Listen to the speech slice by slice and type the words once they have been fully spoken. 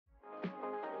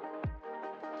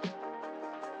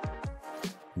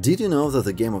Did you know that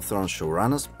the Game of Thrones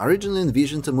showrunners originally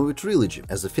envisioned a movie trilogy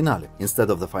as a finale,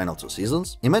 instead of the final 2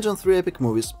 seasons? Imagine 3 epic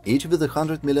movies, each with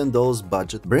 $100 million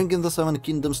budget, bringing the Seven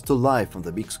Kingdoms to life on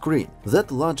the big screen. That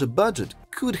larger budget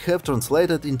could have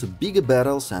translated into bigger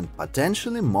battles and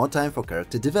potentially more time for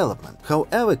character development.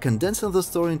 However, condensing the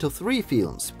story into 3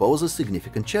 films poses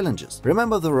significant challenges.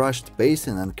 Remember the rushed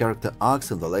pacing and character arcs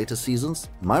in the later seasons?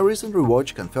 My recent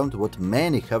rewatch confirmed what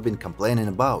many have been complaining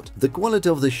about. The quality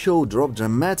of the show dropped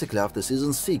dramatically after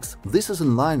season 6. This is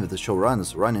in line with the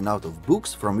showrunners running out of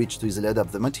books from which to easily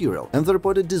adapt the material, and the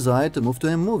reported desire to move to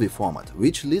a movie format,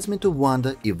 which leads me to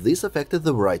wonder if this affected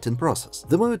the writing process.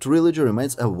 The movie trilogy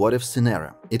remains a what-if scenario.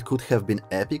 It could have been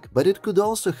epic, but it could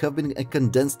also have been a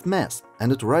condensed mess,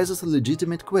 and it raises a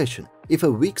legitimate question. If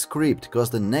a weak script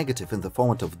caused a negative in the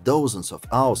format of dozens of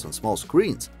hours on small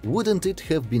screens, wouldn't it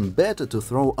have been better to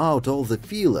throw out all the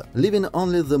filler, leaving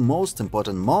only the most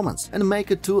important moments, and make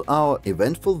a 2-hour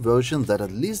eventful version that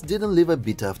at least didn't leave a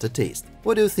bitter aftertaste?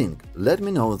 What do you think? Let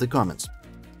me know in the comments.